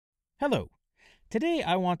Hello. Today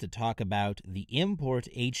I want to talk about the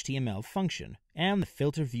ImportHTML function and the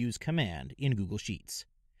filter views command in Google Sheets.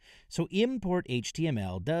 So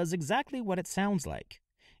ImportHTML does exactly what it sounds like.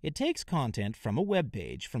 It takes content from a web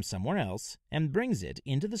page from somewhere else and brings it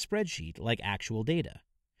into the spreadsheet like actual data.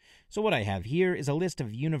 So what I have here is a list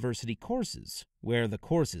of university courses, where the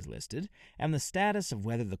course is listed, and the status of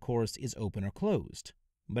whether the course is open or closed.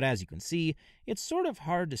 But as you can see, it's sort of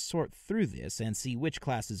hard to sort through this and see which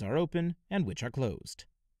classes are open and which are closed.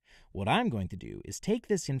 What I'm going to do is take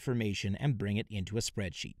this information and bring it into a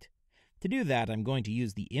spreadsheet. To do that, I'm going to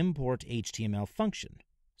use the ImportHTML function.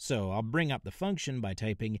 So I'll bring up the function by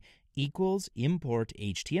typing equals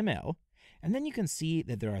ImportHTML, and then you can see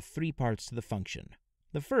that there are three parts to the function.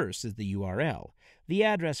 The first is the URL, the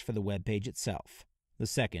address for the web page itself. The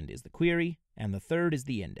second is the query, and the third is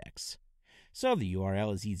the index. So the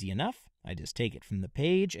URL is easy enough. I just take it from the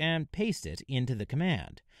page and paste it into the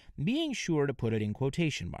command, being sure to put it in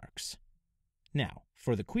quotation marks. Now,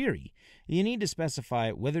 for the query, you need to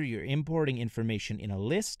specify whether you're importing information in a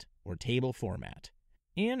list or table format.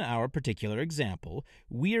 In our particular example,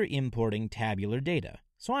 we're importing tabular data,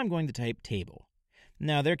 so I'm going to type table.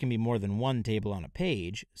 Now, there can be more than one table on a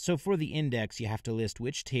page, so for the index you have to list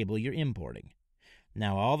which table you're importing.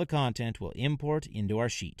 Now all the content will import into our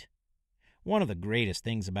sheet. One of the greatest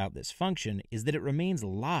things about this function is that it remains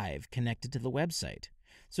live connected to the website.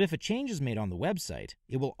 So if a change is made on the website,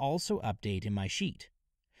 it will also update in my sheet.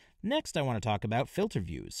 Next, I want to talk about filter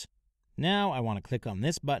views. Now I want to click on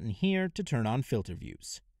this button here to turn on filter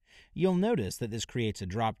views. You'll notice that this creates a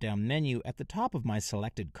drop-down menu at the top of my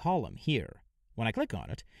selected column here. When I click on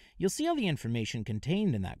it, you'll see all the information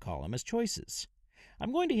contained in that column as choices.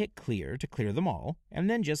 I'm going to hit Clear to clear them all, and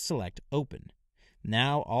then just select Open.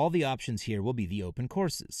 Now all the options here will be the open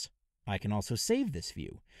courses. I can also save this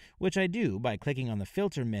view, which I do by clicking on the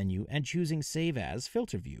Filter menu and choosing Save as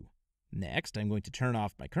Filter View. Next, I'm going to turn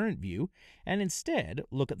off my current view and instead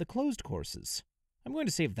look at the closed courses. I'm going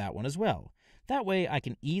to save that one as well. That way I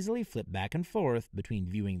can easily flip back and forth between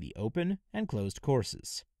viewing the open and closed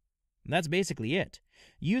courses. That's basically it.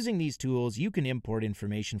 Using these tools, you can import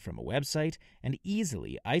information from a website and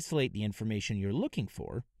easily isolate the information you're looking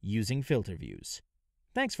for using filter views.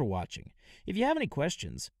 Thanks for watching. If you have any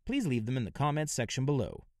questions, please leave them in the comments section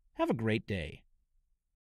below. Have a great day.